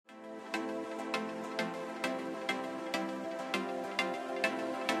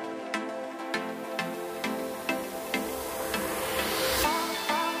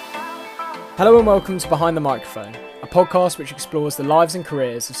Hello and welcome to Behind the Microphone, a podcast which explores the lives and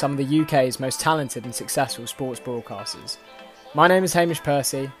careers of some of the UK's most talented and successful sports broadcasters. My name is Hamish.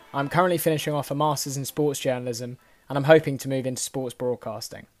 I'm currently finishing off a Masters in Sports Journalism and I'm hoping to move into sports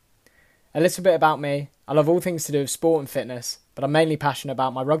broadcasting. A little bit about me: I love all things to do with sport and fitness, but I'm mainly passionate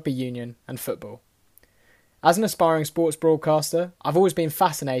about my rugby union and football. As an aspiring sports broadcaster, I've always been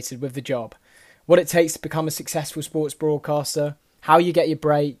fascinated with the job, what it takes to become a successful sports broadcaster, how you get your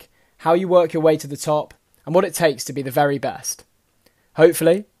break, how you work your way to the top, and what it takes to be the very best.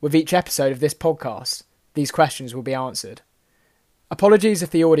 Hopefully, with each episode of this podcast, these questions will be answered. Apologies if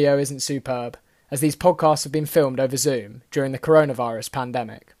the audio isn't superb, as these podcasts have been filmed over Zoom during the coronavirus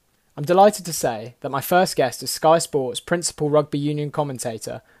pandemic. I'm delighted to say that my first guest is Sky Sports Principal Rugby Union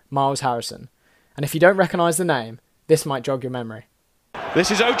commentator, Miles Harrison. And if you don't recognise the name, this might jog your memory.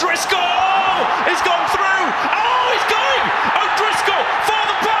 This is O'Driscoll! He's gone through! Oh, he's going! O'Driscoll for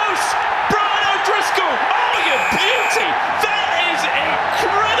the post! Brian O'Driscoll! Oh, you beauty! That is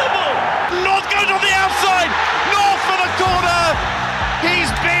incredible! North goes on the outside! North for the corner!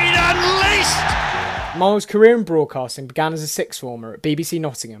 He's been unleashed! Miles' career in broadcasting began as a sixth former at BBC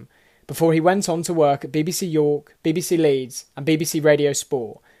Nottingham, before he went on to work at BBC York, BBC Leeds and BBC Radio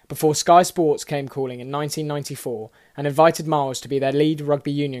Sport, before Sky Sports came calling in 1994 and invited Miles to be their lead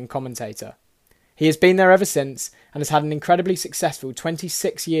rugby union commentator. He has been there ever since and has had an incredibly successful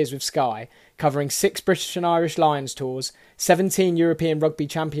 26 years with Sky, covering 6 British and Irish Lions tours, 17 European Rugby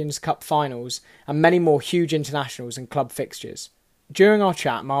Champions Cup finals and many more huge internationals and club fixtures. During our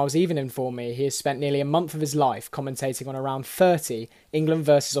chat, Miles even informed me he has spent nearly a month of his life commentating on around 30 England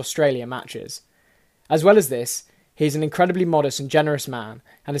versus Australia matches. As well as this, he is an incredibly modest and generous man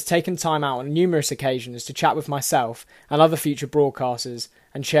and has taken time out on numerous occasions to chat with myself and other future broadcasters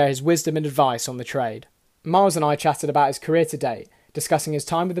and share his wisdom and advice on the trade. Miles and I chatted about his career to date, discussing his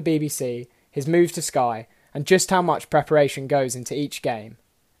time with the BBC, his move to Sky, and just how much preparation goes into each game.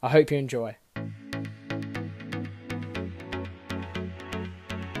 I hope you enjoy.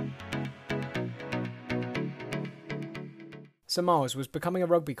 So Miles, was becoming a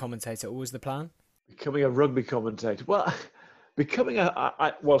rugby commentator always the plan? Becoming a rugby commentator? Well,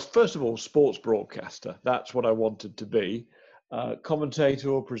 well, first of all, sports broadcaster. That's what I wanted to be. Commentator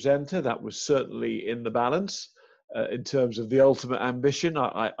or presenter, that was certainly in the balance. In terms of the ultimate ambition,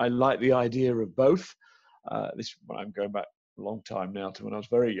 I like the idea of both. I'm going back a long time now to when I was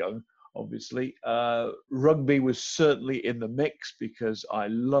very young, obviously. Rugby was certainly in the mix because I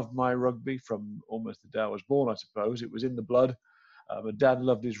love my rugby from almost the day I was born, I suppose. It was in the blood. My dad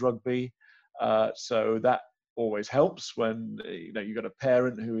loved his rugby. So that always helps when you've got a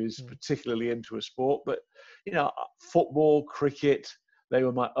parent who is particularly into a sport. But football, cricket, they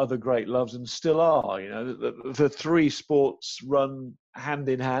were my other great loves and still are. The three sports run hand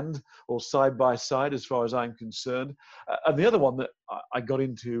in hand or side by side as far as I'm concerned. And the other one that I got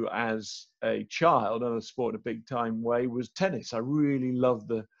into as a child, and a sport in a big time way, was tennis. I really loved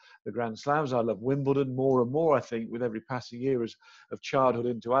the Grand Slams. I love Wimbledon more and more, I think, with every passing year of childhood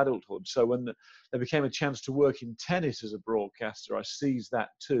into adulthood. So when there became a chance to work in tennis as a broadcaster, I seized that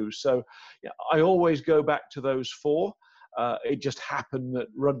too. So I always go back to those four. It just happened that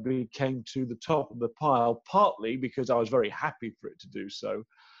rugby came to the top of the pile, partly because I was very happy for it to do so.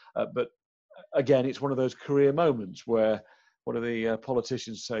 But again, it's one of those career moments where, what do the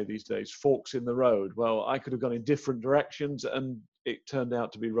politicians say these days? Forks in the road. Well, I could have gone in different directions and it turned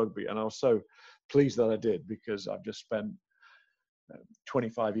out to be rugby. And I was so pleased that I did, because I've just spent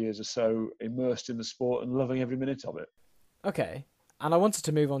 25 years or so immersed in the sport and loving every minute of it. Okay. And I wanted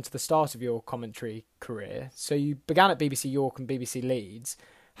to move on to the start of your commentary career. So you began at BBC York and BBC Leeds.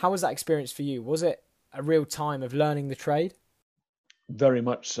 How was that experience for you? Was it a real time of learning the trade? Very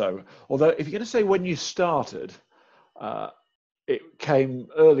much so. Although if you're going to say when you started, it came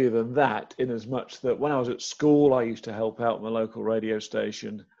earlier than that, in as much that when I was at school, I used to help out on the local radio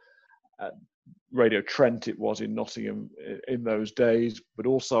station, Radio Trent it was in Nottingham in those days, but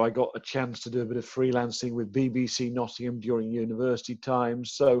also I got a chance to do a bit of freelancing with BBC Nottingham during university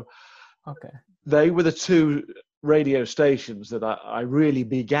times. So okay, they were the two radio stations that I really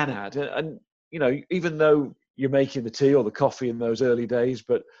began at. And even though you're making the tea or the coffee in those early days,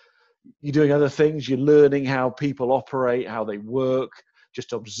 but you're doing other things, you're learning how people operate, how they work,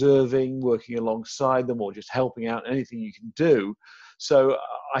 just observing, working alongside them, or just helping out, anything you can do. So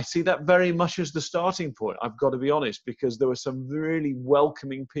I see that very much as the starting point, I've got to be honest, because there were some really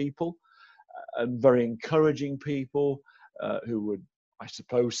welcoming people and very encouraging people who would, I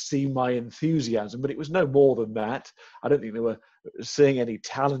suppose, see my enthusiasm, but it was no more than that. I don't think they were seeing any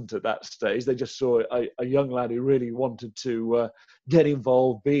talent at that stage. They just saw a young lad who really wanted to get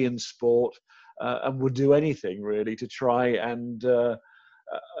involved, be in sport, and would do anything really to try and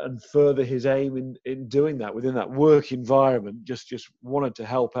further his aim in doing that within that work environment. Just wanted to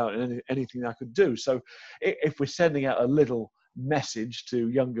help out in anything I could do. So if we're sending out a little message to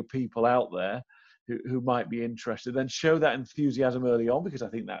younger people out there who might be interested, then show that enthusiasm early on, because I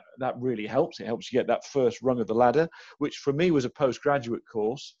think that really helps. It helps you get that first rung of the ladder, which for me was a postgraduate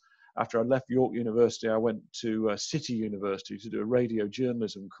course. After I left York University, I went to City University to do a radio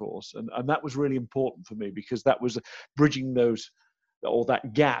journalism course. And that was really important for me, because that was bridging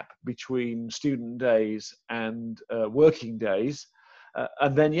that gap between student days and working days.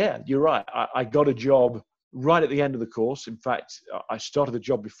 And then, yeah, you're right. I got a job right at the end of the course. In fact, I started the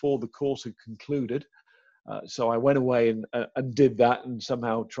job before the course had concluded. So I went away and did that, and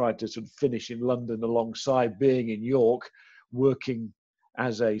somehow tried to sort of finish in London alongside being in York, working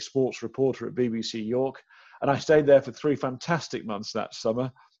as a sports reporter at BBC York. And I stayed there for 3 fantastic months that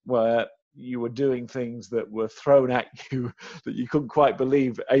summer, where you were doing things that were thrown at you that you couldn't quite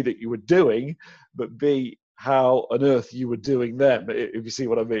believe, A, that you were doing, but B, how on earth you were doing them, if you see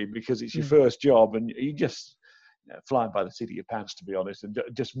what I mean, because it's your first job and you just flying by the seat of your pants, to be honest, and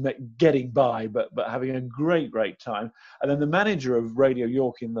just getting by, but having a great time. And then the manager of Radio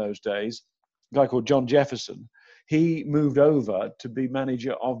York in those days, a guy called John Jefferson, he moved over to be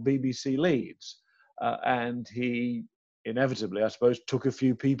manager of BBC Leeds. And he inevitably, I suppose, took a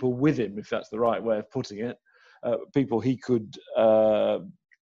few people with him, if that's the right way of putting it, people he could,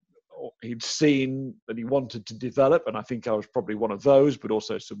 he'd seen that he wanted to develop, and I think I was probably one of those, but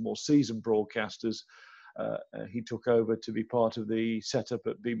also some more seasoned broadcasters. He took over to be part of the setup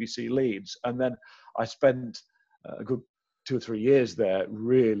at BBC Leeds. And then I spent a good 2 or 3 years there,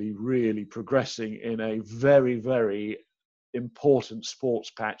 really progressing in a very important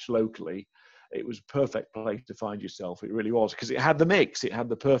sports patch locally. It was a perfect place to find yourself. It really was, because it had the mix. It had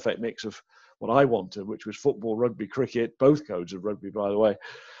the perfect mix of what I wanted, which was football, rugby, cricket, both codes of rugby, by the way.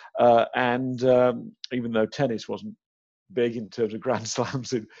 And even though tennis wasn't big in terms of Grand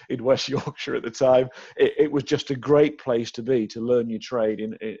Slams in West Yorkshire at the time, it was just a great place to be, to learn your trade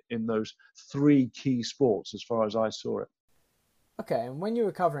in those 3 key sports as far as I saw it. Okay, and when you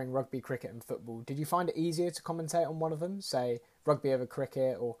were covering rugby, cricket and football, did you find it easier to commentate on one of them, say rugby over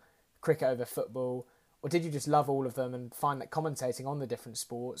cricket or cricket over football, or did you just love all of them and find that commentating on the different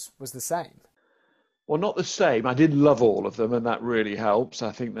sports was the same? Well, not the same. I did love all of them, and that really helps.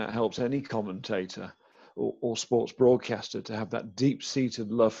 I think that helps any commentator or sports broadcaster to have that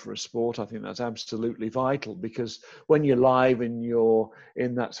deep-seated love for a sport. I think that's absolutely vital, because when you're live and you're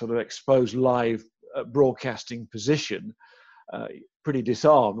in that sort of exposed live broadcasting position, pretty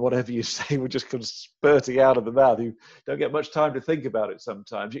disarmed. Whatever you say will just come spurting out of the mouth. You don't get much time to think about it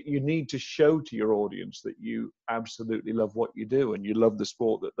sometimes. You need to show to your audience that you absolutely love what you do and you love the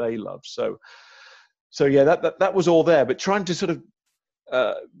sport that they love. So yeah, that was all there. But trying to sort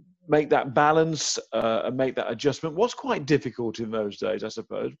of make that balance and make that adjustment was quite difficult in those days, I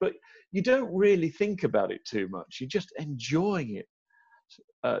suppose. But you don't really think about it too much. You're just enjoying it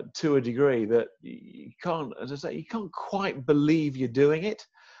to a degree that you can't, as I say, you can't quite believe you're doing it.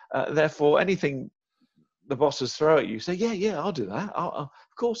 Therefore, anything the bosses throw at you, say, yeah, I'll do that. Of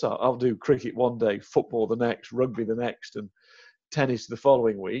course, I'll do cricket one day, football the next, rugby the next, and tennis the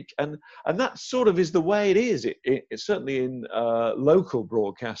following week. And that sort of is the way it is. It's certainly in local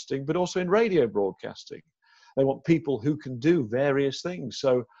broadcasting, but also in radio broadcasting. They want people who can do various things.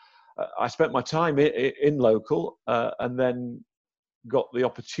 So I spent my time in local and then got the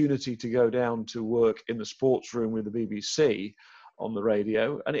opportunity to go down to work in the sports room with the BBC on the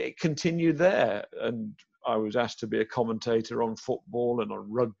radio, and it continued there. And I was asked to be a commentator on football and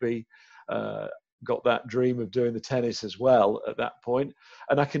on rugby. Got that dream of doing the tennis as well at that point,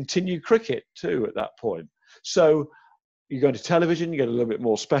 and I continued cricket too at that point. So you go into television, you get a little bit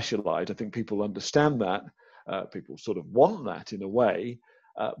more specialised. I think people understand that. People sort of want that in a way.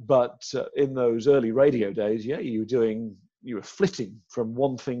 But in those early radio days, yeah, you were flitting from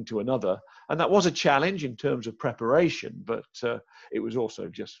one thing to another. And that was a challenge in terms of preparation, but it was also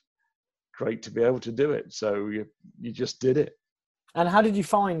just great to be able to do it. So you just did it. And how did you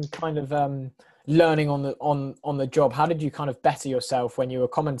find kind of learning on the job? How did you kind of better yourself when you were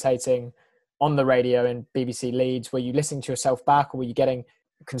commentating on the radio in BBC Leeds? Were you listening to yourself back, or were you getting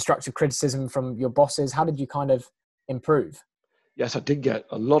constructive criticism from your bosses? How did you kind of improve? Yes, I did get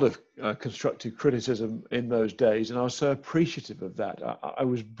a lot of constructive criticism in those days, and I was so appreciative of that. I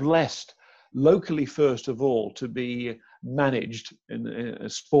was blessed locally, first of all, to be managed in a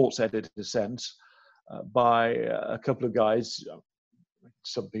sports editor sense by a couple of guys.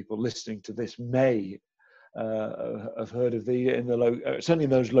 Some people listening to this may have heard of certainly in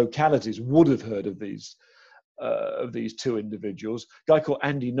those localities would have heard of these two individuals. A guy called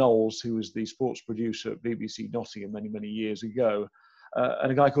Andy Knowles, who was the sports producer at BBC Nottingham many years ago,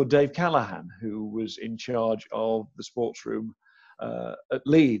 and a guy called Dave Callahan, who was in charge of the sports room at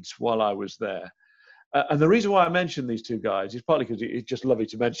Leeds while I was there. And the reason why I mention these two guys is partly because it's just lovely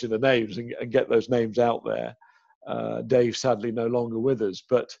to mention the names and get those names out there. Dave sadly no longer with us,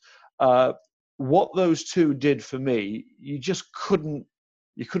 but what those two did for me, you couldn't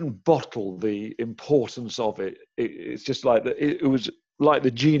bottle the importance of it. It's just like it was like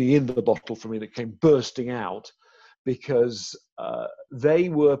the genie in the bottle for me that came bursting out, because they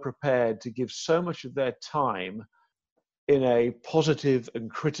were prepared to give so much of their time in a positive and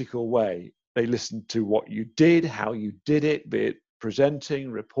critical way. They listened to what you did, how you did it, be it presenting,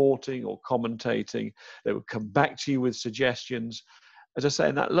 reporting, or commentating. They would come back to you with suggestions. As I say,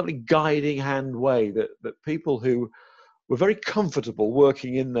 in that lovely guiding hand way that people who were very comfortable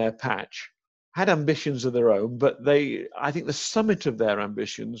working in their patch had ambitions of their own, but I think the summit of their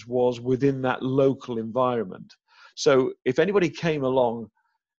ambitions was within that local environment. So if anybody came along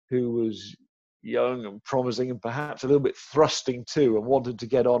who was young and promising and perhaps a little bit thrusting too and wanted to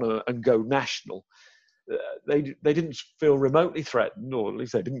get on and go national, they didn't feel remotely threatened, or at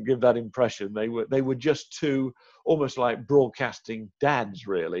least they didn't give that impression. They were just two almost like broadcasting dads,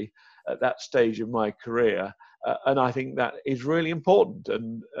 really, at that stage of my career. And I think that is really important.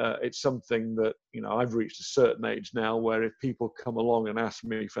 And it's something that, I've reached a certain age now where if people come along and ask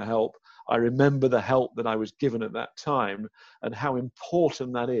me for help, I remember the help that I was given at that time and how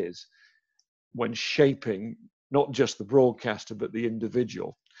important that is when shaping not just the broadcaster, but the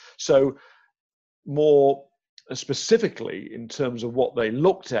individual. So more specifically, in terms of what they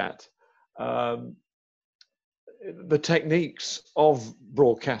looked at, the techniques of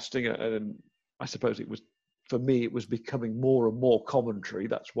broadcasting, and I suppose it was, for me, it was becoming more and more commentary.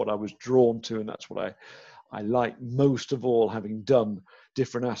 That's what I was drawn to, and that's what I like most of all, having done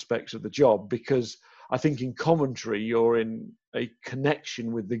different aspects of the job, because I think in commentary, you're in a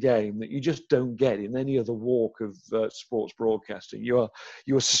connection with the game that you just don't get in any other walk of sports broadcasting. You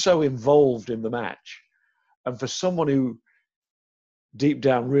are so involved in the match. And for someone who deep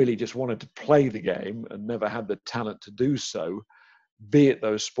down really just wanted to play the game and never had the talent to do so, be it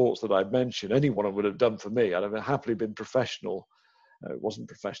those sports that I've mentioned, anyone would have done for me. I'd have happily been professional. It wasn't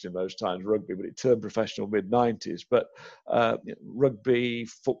professional in those times, rugby, but it turned professional mid-90s. But rugby,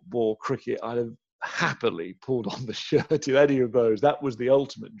 football, cricket, I'd have happily pulled on the shirt in any of those. That was the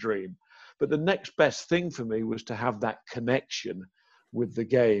ultimate dream. But the next best thing for me was to have that connection with the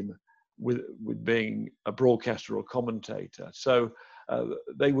game, with being a broadcaster or commentator. So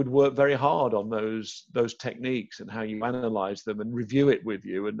they would work very hard on those techniques and how you analyze them and review it with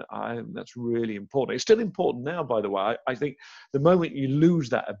you. And that's really important. It's still important now, by the way. I think the moment you lose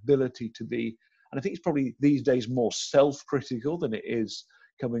that ability to be, and I think it's probably these days more self-critical than it is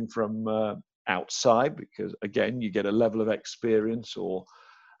coming from outside, because again, you get a level of experience, or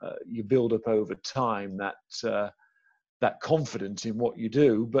you build up over time that confidence in what you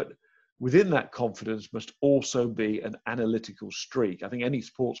do. But within that confidence must also be an analytical streak. I think any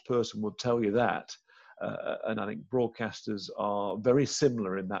sports person will tell you that. And I think broadcasters are very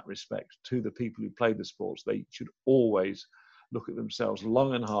similar in that respect to the people who play the sports. They should always look at themselves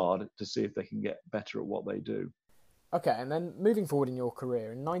long and hard to see if they can get better at what they do. Okay, and then moving forward in your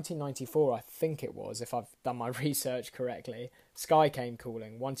career, in 1994, I think it was, if I've done my research correctly, Sky came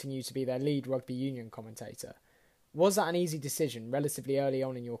calling, wanting you to be their lead rugby union commentator. Was that an easy decision relatively early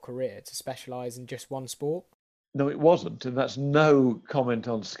on in your career to specialise in just one sport? No, it wasn't. And that's no comment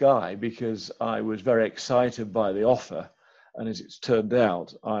on Sky, because I was very excited by the offer. And as it's turned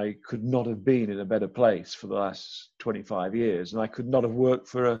out, I could not have been in a better place for the last 25 years. And I could not have worked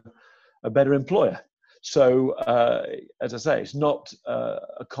for a better employer. So, as I say, it's not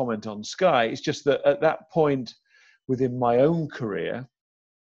a comment on Sky. It's just that at that point within my own career,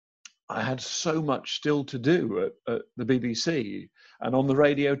 I had so much still to do at the BBC and on the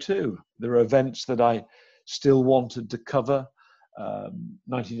radio too. There are events that I still wanted to cover.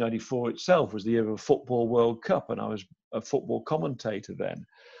 1994 itself was the year of a Football World Cup, and I was a football commentator then.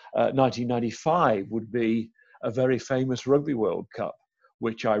 1995 would be a very famous Rugby World Cup,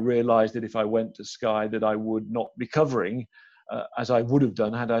 which I realised that if I went to Sky that I would not be covering as I would have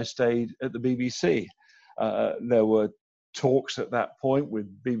done had I stayed at the BBC. There were talks at that point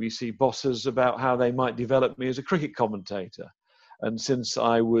with BBC bosses about how they might develop me as a cricket commentator. And since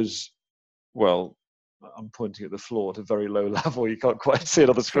I was, well, I'm pointing at the floor at a very low level. You can't quite see it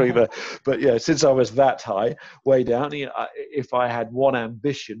on the screen there. But yeah, since I was that high, way down, if I had one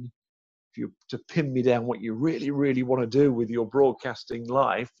ambition, if you to pin me down what you really, really want to do with your broadcasting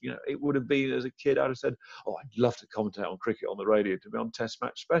life, it would have been as a kid, I'd have said, oh, I'd love to commentate on cricket on the radio, to be on Test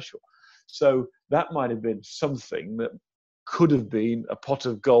Match Special. So that might have been something that could have been a pot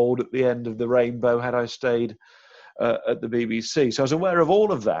of gold at the end of the rainbow had I stayed at the BBC. So I was aware of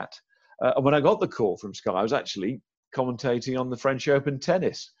all of that. And when I got the call from Sky, I was actually commentating on the French Open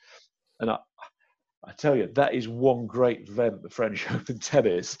tennis. And I tell you, that is one great event, the French Open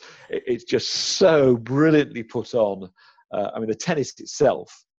tennis. It's just so brilliantly put on. I mean, the tennis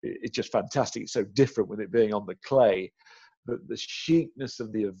itself, it's just fantastic. It's so different with it being on the clay. But the chicness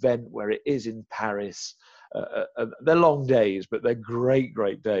of the event where it is in Paris, they're long days, but they're great,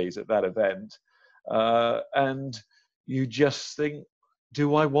 great days at that event. And you just think,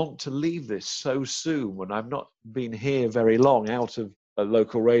 do I want to leave this so soon when I've not been here very long out of a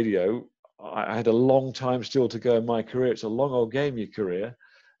local radio? I had a long time still to go in my career. It's a long old game, your career.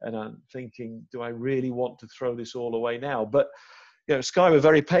 And I'm thinking, do I really want to throw this all away now? But, Sky were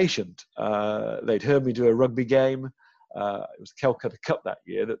very patient. They'd heard me do a rugby game. It was the Calcutta Cup that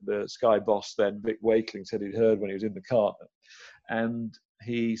year that the Sky boss then, Vic Wakeling, said he'd heard when he was in the car. And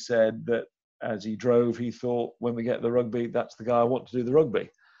he said that as he drove, he thought, when we get the rugby, that's the guy I want to do the rugby.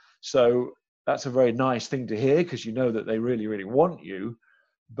 So that's a very nice thing to hear, because you know that they really, really want you.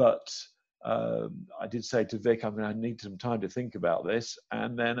 But I did say to Vic, I'm going to need some time to think about this.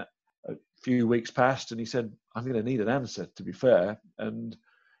 And then a few weeks passed and he said, I'm going to need an answer, to be fair. And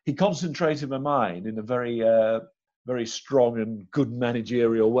he concentrated my mind in a very, very strong and good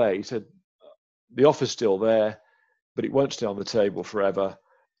managerial way. He said, the offer's still there, but it won't stay on the table forever.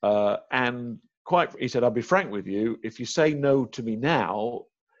 And he said, I'll be frank with you, if you say no to me now,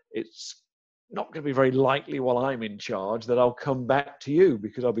 it's not going to be very likely while I'm in charge that I'll come back to you,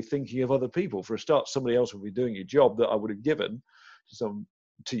 because I'll be thinking of other people. For a start, somebody else will be doing your job that I would have given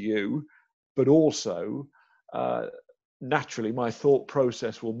to you. But also, naturally, my thought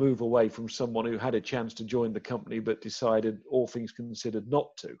process will move away from someone who had a chance to join the company but decided, all things considered,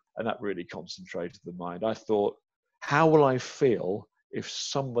 not to. And that really concentrated the mind. I thought, how will I feel if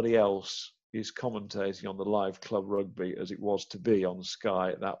somebody else is commentating on the live club rugby as it was to be on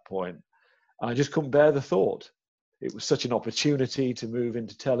Sky at that point? I just couldn't bear the thought. It was such an opportunity to move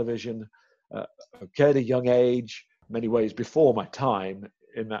into television, at a young age, many ways before my time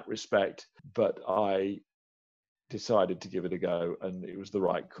in that respect. But I decided to give it a go, and it was the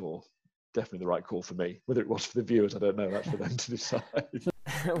right call. Definitely the right call for me. Whether it was for the viewers, I don't know. That's for them to decide.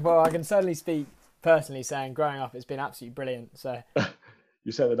 Well, I can certainly speak personally, saying growing up, it's been absolutely brilliant. So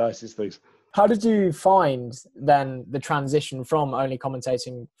you say the nicest things. How did you find then the transition from only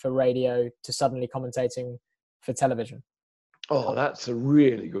commentating for radio to suddenly commentating for television? Oh, that's a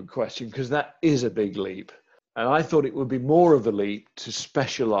really good question, because that is a big leap. And I thought it would be more of a leap to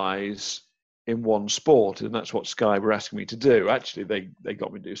specialise in one sport, and that's what Sky were asking me to do. Actually, they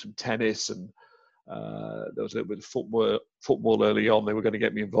got me to do some tennis, and there was a little bit of football early on. They were going to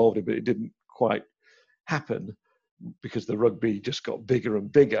get me involved in, but it didn't quite happen because the rugby just got bigger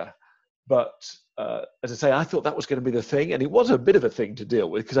and bigger. But as I say, I thought that was going to be the thing, and it was a bit of a thing to deal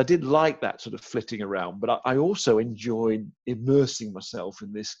with, because I did like that sort of flitting around. But I also enjoyed immersing myself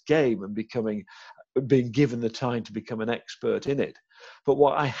in this game and being given the time to become an expert in it. But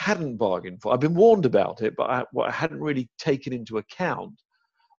what I hadn't bargained for, I've been warned about it, but what I hadn't really taken into account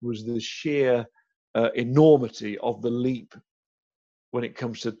was the sheer enormity of the leap when it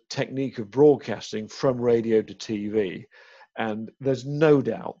comes to technique of broadcasting from radio to TV. And there's no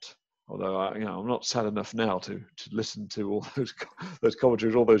doubt, although I'm not sad enough now to listen to all those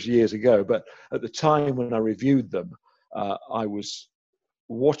commentaries all those years ago, but at the time when I reviewed them, I was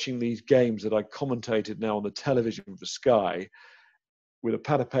watching these games that I commentated now on the television for Sky with a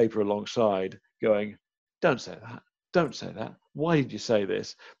pad of paper alongside, going, don't say that, why did you say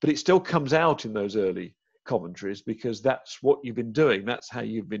this? But it still comes out in those early commentaries, because that's what you've been doing, that's how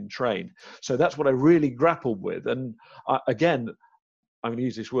you've been trained. So that's what I really grappled with. And again, I'm going to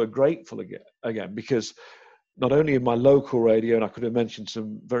use this word grateful again, because not only in my local radio, and I could have mentioned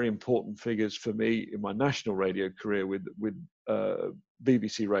some very important figures for me in my national radio career with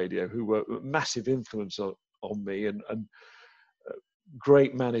BBC Radio, who were a massive influence on me, and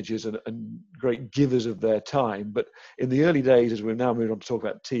great managers and great givers of their time. But in the early days, as we've now moved on to talk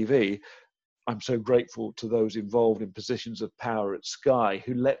about TV, I'm so grateful to those involved in positions of power at Sky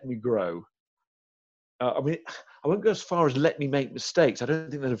who let me grow. I won't go as far as let me make mistakes. I don't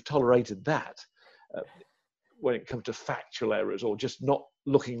think they'd have tolerated that. when it comes to factual errors or just not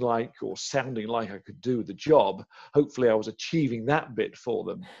looking like or sounding like I could do the job. Hopefully I was achieving that bit for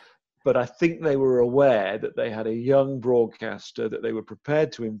them. But I think they were aware that they had a young broadcaster that they were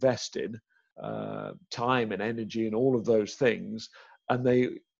prepared to invest in time and energy and all of those things. And they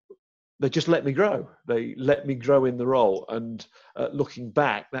just let me grow. They let me grow in the role. And looking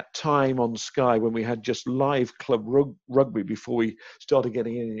back, that time on Sky when we had just live club rugby before we started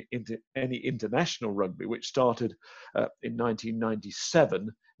getting into any international rugby, which started in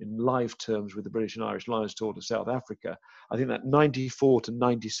 1997 in live terms with the British and Irish Lions tour to South Africa. I think that 94 to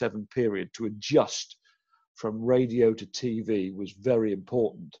 97 period to adjust from radio to TV was very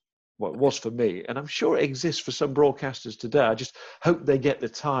important. Well, it was for me, and I'm sure it exists for some broadcasters today. I just hope they get the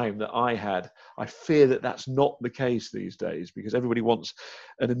time that I had. I fear that that's not the case these days because everybody wants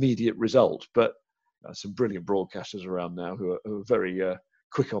an immediate result. But some brilliant broadcasters around now who are very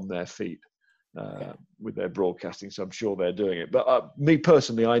quick on their feet with their broadcasting, so I'm sure they're doing it. But me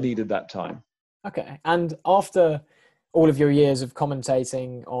personally, I needed that time. Okay, and after all of your years of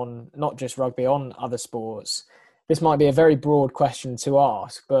commentating on not just rugby, on other sports, this might be a very broad question to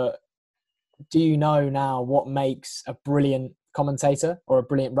ask, but do you know now what makes a brilliant commentator or a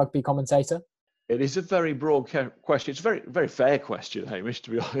brilliant rugby commentator? It is a very broad question. It's a very, very fair question, Hamish,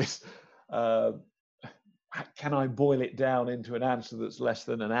 to be honest. Can I boil it down into an answer that's less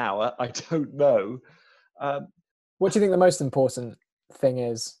than an hour? I don't know. What do you think the most important thing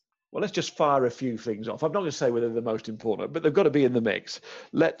is? Well, let's just fire a few things off. I'm not going to say whether they're the most important, but they've got to be in the mix.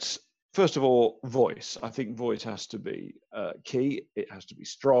 First of all, voice. I think voice has to be key. It has to be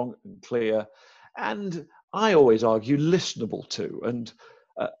strong and clear. And I always argue listenable to, and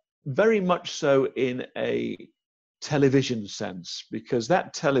very much so in a television sense, because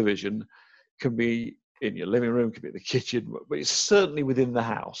that television can be in your living room, can be in the kitchen, but it's certainly within the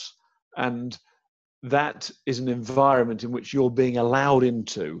house. And that is an environment in which you're being allowed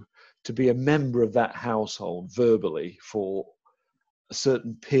into to be a member of that household verbally for a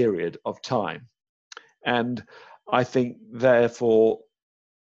certain period of time. And I think, therefore,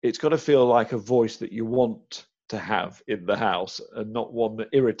 it's got to feel like a voice that you want to have in the house and not one that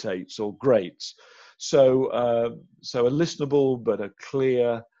irritates or grates. So a listenable but a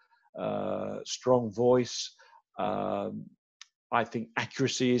clear, strong voice. I think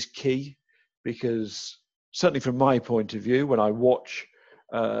accuracy is key because certainly from my point of view, when I watch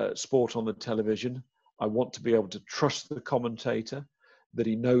sport on the television, I want to be able to trust the commentator, that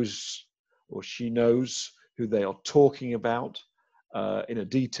he knows or she knows who they are talking about in a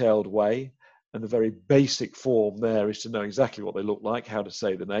detailed way. And the very basic form there is to know exactly what they look like, how to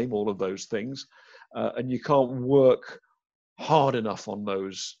say the name, all of those things. And you can't work hard enough on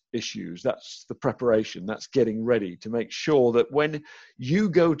those issues. That's the preparation. That's getting ready to make sure that when you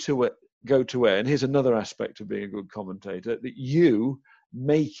go to air, and here's another aspect of being a good commentator, that you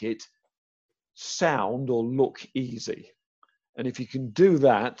make it sound or look easy. And if you can do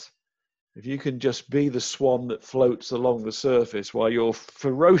that, if you can just be the swan that floats along the surface while you're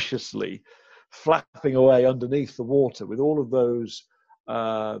ferociously flapping away underneath the water with all of those,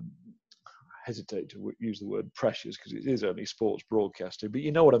 hesitate to use the word pressures because it is only sports broadcasting, but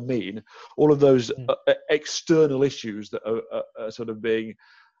you know what I mean, all of those external issues that are sort of being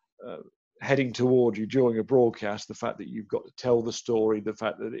heading toward you during a broadcast, the fact that you've got to tell the story, the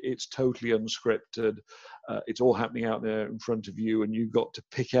fact that it's totally unscripted, it's all happening out there in front of you, and you've got to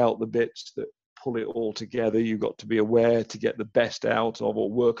pick out the bits that pull it all together. You've got to be aware to get the best out of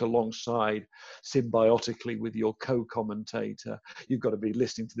or work alongside symbiotically with your co-commentator. You've got to be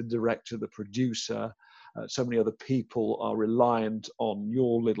listening to the director, the producer. So many other people are reliant on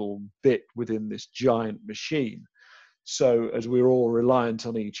your little bit within this giant machine. So as we're all reliant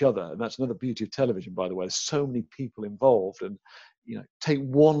on each other, and that's another beauty of television, by the way, there's so many people involved, and take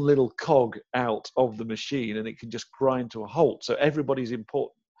one little cog out of the machine and it can just grind to a halt. So everybody's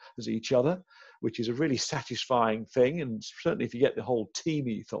important as each other, which is a really satisfying thing. And certainly if you get the whole team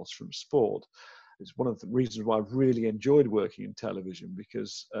ethos from sport, it's one of the reasons why I've really enjoyed working in television,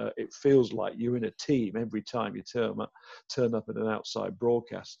 because it feels like you're in a team every time you turn up at an outside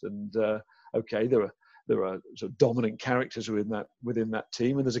broadcast. And okay, there are sort of dominant characters within that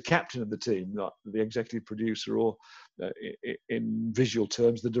team, and there's a captain of the team, not the executive producer, or in visual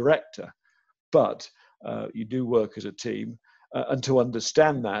terms, the director. But you do work as a team, and to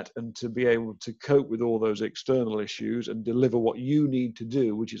understand that and to be able to cope with all those external issues and deliver what you need to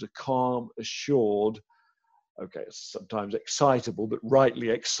do, which is a calm, assured, okay, sometimes excitable, but rightly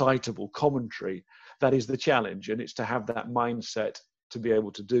excitable commentary. That is the challenge, and it's to have that mindset to be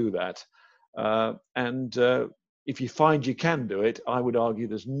able to do that. And if you find you can do it, I would argue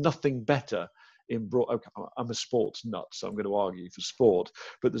there's nothing better okay, I'm a sports nut, so I'm going to argue for sport,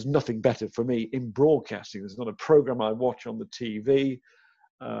 but there's nothing better for me in broadcasting. There's not a program I watch on the TV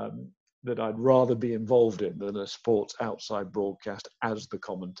that I'd rather be involved in than a sports outside broadcast as the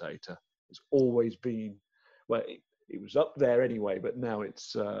commentator. It's always been, well, it was up there anyway, but now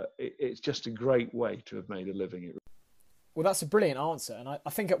it's just a great way to have made a living. Well, that's a brilliant answer. And I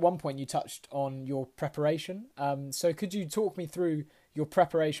think at one point you touched on your preparation. So could you talk me through your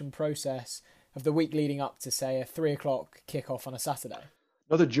preparation process of the week leading up to, say, a 3:00 kickoff on a Saturday?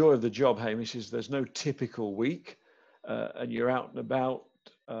 Another joy of the job, Hamish, is there's no typical week, and you're out and about.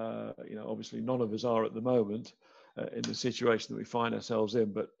 Obviously none of us are at the moment in the situation that we find ourselves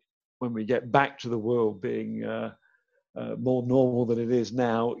in. But when we get back to the world being more normal than it is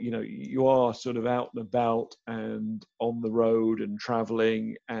now, you are sort of out and about and on the road and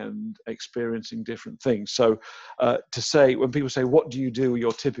traveling and experiencing different things. So to say, when people say, what do you do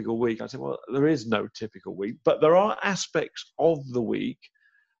your typical week? I say, well, there is no typical week, but there are aspects of the week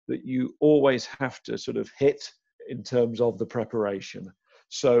that you always have to sort of hit in terms of the preparation.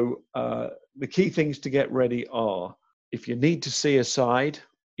 So the key things to get ready are, if you need to see a side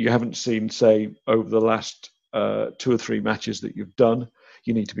you haven't seen, say, over the last 2 or 3 matches that you've done,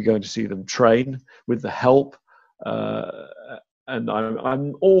 you need to be going to see them train with the help. And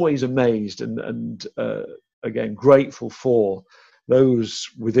I'm always amazed and again, grateful for those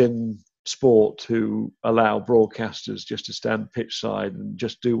within sport who allow broadcasters just to stand pitch side and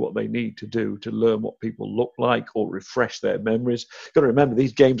just do what they need to do to learn what people look like or refresh their memories. You've got to remember,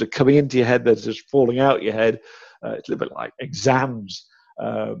 these games are coming into your head, they're just falling out your head. It's a little bit like exams.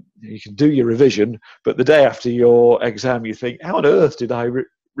 You can do your revision, but the day after your exam you think, how on earth did I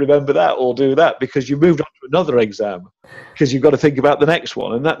remember that or do that? Because you moved on to another exam because you've got to think about the next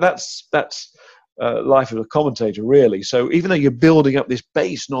one. And that's life of a commentator, really. So even though you're building up this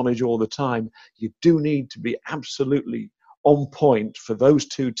base knowledge all the time, you do need to be absolutely on point for those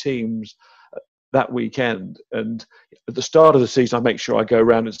 2 teams that weekend. And at the start of the season, I make sure I go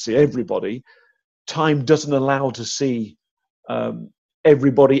around and see everybody. Time doesn't allow to see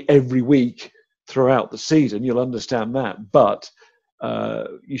everybody every week throughout the season. You'll understand that. But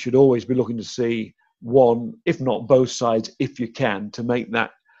you should always be looking to see one, if not both sides, if you can, to make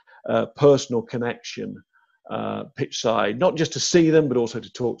that personal connection pitch side, not just to see them, but also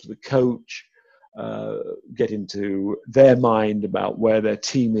to talk to the coach, get into their mind about where their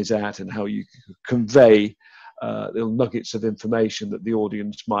team is at and how you convey little nuggets of information that the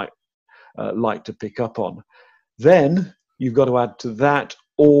audience might like to pick up on. Then you've got to add to that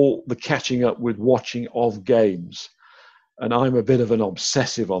all the catching up with watching of games. And I'm a bit of an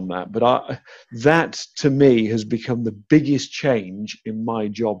obsessive on that. But that, to me, has become the biggest change in my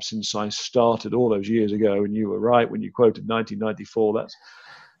job since I started all those years ago. And you were right when you quoted 1994. That's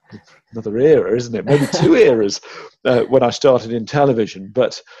another era, isn't it? Maybe 2 eras when I started in television.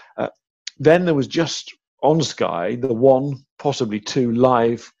 But then there was just on Sky the 1, possibly 2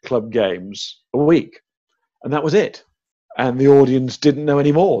 live club games a week. And that was it. And the audience didn't know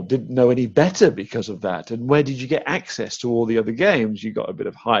any more, didn't know any better because of that. And where did you get access to all the other games? You got a bit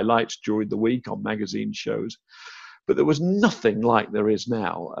of highlights during the week on magazine shows. But there was nothing like there is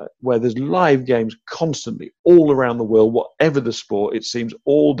now, where there's live games constantly all around the world, whatever the sport, it seems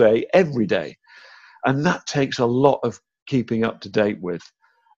all day, every day. And that takes a lot of keeping up to date with.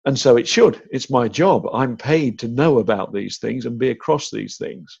 And so it should. It's my job. I'm paid to know about these things and be across these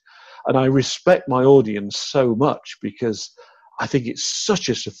things. And I respect my audience so much because I think it's such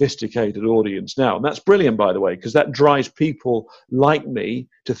a sophisticated audience now. And that's brilliant, by the way, because that drives people like me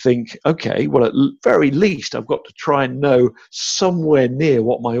to think, okay, well, at very least, I've got to try and know somewhere near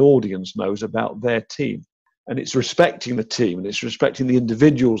what my audience knows about their team. And it's respecting the team and it's respecting the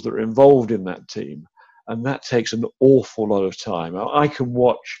individuals that are involved in that team. And that takes an awful lot of time. I can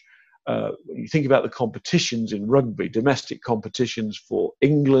watch, when you think about the competitions in rugby, domestic competitions for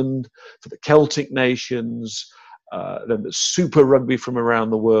England, for the Celtic nations, then there's Super Rugby from around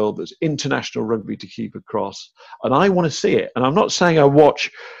the world, there's international rugby to keep across. And I want to see it. And I'm not saying I watch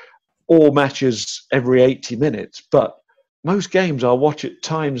all matches every 80 minutes, but most games I'll watch at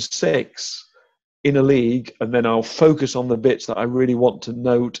 ×6 in a league, and then I'll focus on the bits that I really want to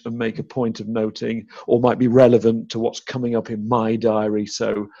note and make a point of noting or might be relevant to what's coming up in my diary.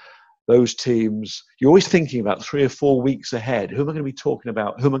 So those teams, you're always thinking about 3 or 4 weeks ahead. Who am I going to be talking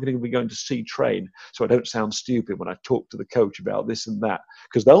about? Who am I going to be going to see train? So I don't sound stupid when I talk to the coach about this and that,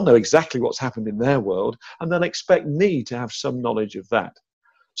 because they'll know exactly what's happened in their world and they'll expect me to have some knowledge of that.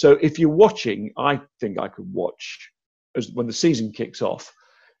 So if you're watching, I think I could watch when the season kicks off,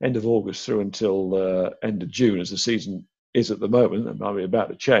 end of August through until end of June, as the season is at the moment, and might be about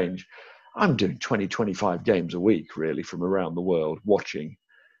to change. I'm doing 20, 25 games a week, really, from around the world, watching.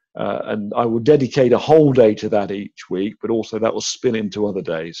 And I will dedicate a whole day to that each week, but also that will spill into other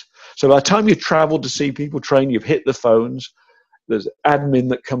days. So by the time you travel to see people train, you've hit the phones. There's admin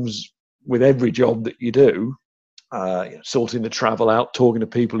that comes with every job that you do, sorting the travel out, talking to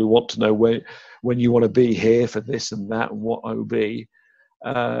people who want to know when you want to be here for this and that and what OB,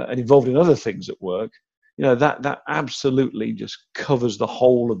 and involved in other things at work. That absolutely just covers the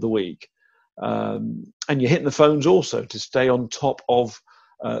whole of the week. And you're hitting the phones also to stay on top of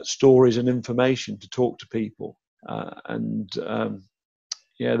stories and information, to talk to people.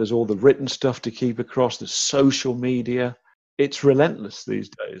 There's all the written stuff to keep across, the social media. It's relentless these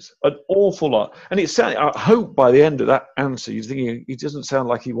days, an awful lot. And I hope by the end of that answer, you're thinking, he doesn't sound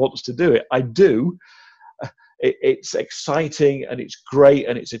like he wants to do it. I do. It's exciting and it's great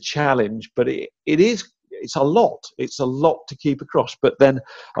and it's a challenge, but it's a lot. It's a lot to keep across. But then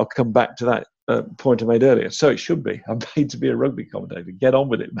I'll come back to that point I made earlier. So it should be. I'm paid to be a rugby commentator. Get on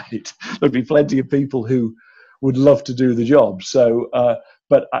with it, mate. There'll be plenty of people who would love to do the job. So,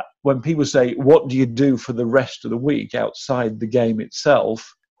 when people say, what do you do for the rest of the week outside the game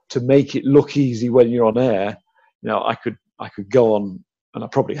itself to make it look easy when you're on air, I could go on, and I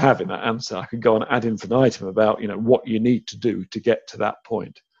probably have in that answer, I could go on ad infinitum about, what you need to do to get to that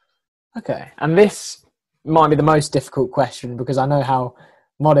point. Okay. And this might be the most difficult question because I know how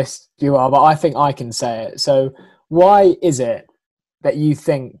modest you are, but I think I can say it. So why is it that you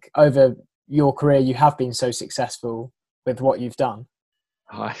think over your career you have been so successful with what you've done?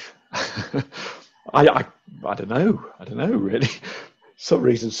 I don't know. I don't know, really. For some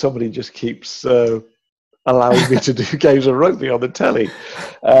reason, somebody just keeps allowing me to do games of rugby on the telly.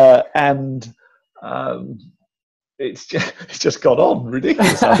 It's just gone on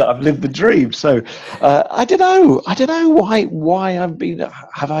ridiculous. I've lived the dream. So I don't know. I don't know why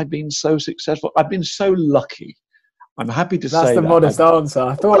have I been so successful? I've been so lucky. I'm happy to say that's the modest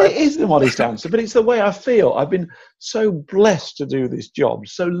answer. It is the modest answer, but it's the way I feel. I've been so blessed to do this job,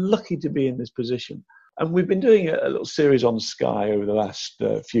 so lucky to be in this position. And we've been doing a little series on Sky over the last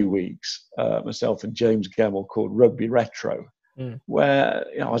few weeks, myself and James Gamble, called Rugby Retro, where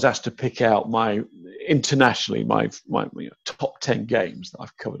I was asked to pick out my top 10 games that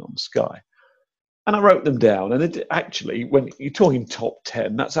I've covered on Sky. And I wrote them down. And it actually, when you're talking top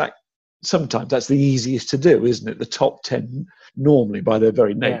 10, sometimes that's the easiest to do, isn't it? The top 10 normally, by their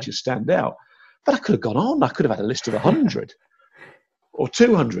very nature, stand out. But I could have gone on. I could have had a list of 100 or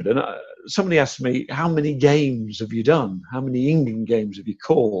 200. And somebody asked me, how many games have you done? How many England games have you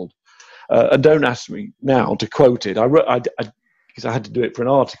called? And don't ask me now to quote it. Because I had to do it for an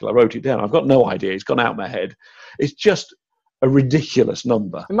article. I wrote it down. I've got no idea. It's gone out of my head. It's just a ridiculous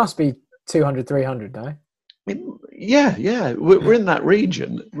number. It must be 200, 300, no? Yeah. We're in that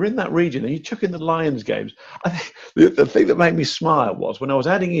region. And you chuck in the Lions games. I think the thing that made me smile was when I was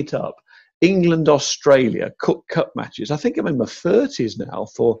adding it up, England-Australia Cook Cup matches. I think I'm in my 30s now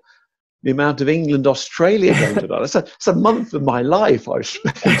for the amount of England-Australia games I've done. It's a month of my life I've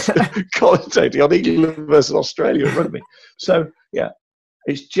spent commentating on England versus Australia at rugby. So,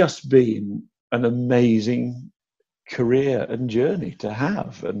 it's just been an amazing career and journey to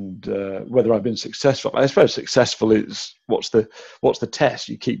have. And whether I've been successful, I suppose successful is what's the test.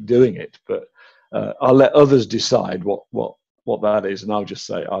 You keep doing it, but I'll let others decide what that is. And I'll just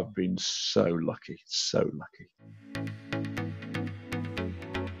say I've been so lucky.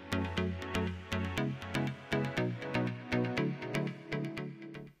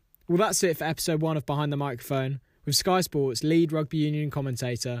 Well, that's it for episode 1 of Behind the Microphone with Sky Sports lead rugby union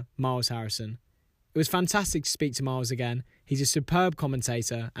commentator Miles Harrison. It was fantastic to speak to Miles again. He's a superb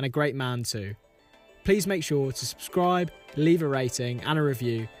commentator and a great man too. Please make sure to subscribe, leave a rating and a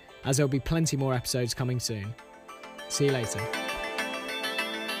review, as there'll be plenty more episodes coming soon. See you later.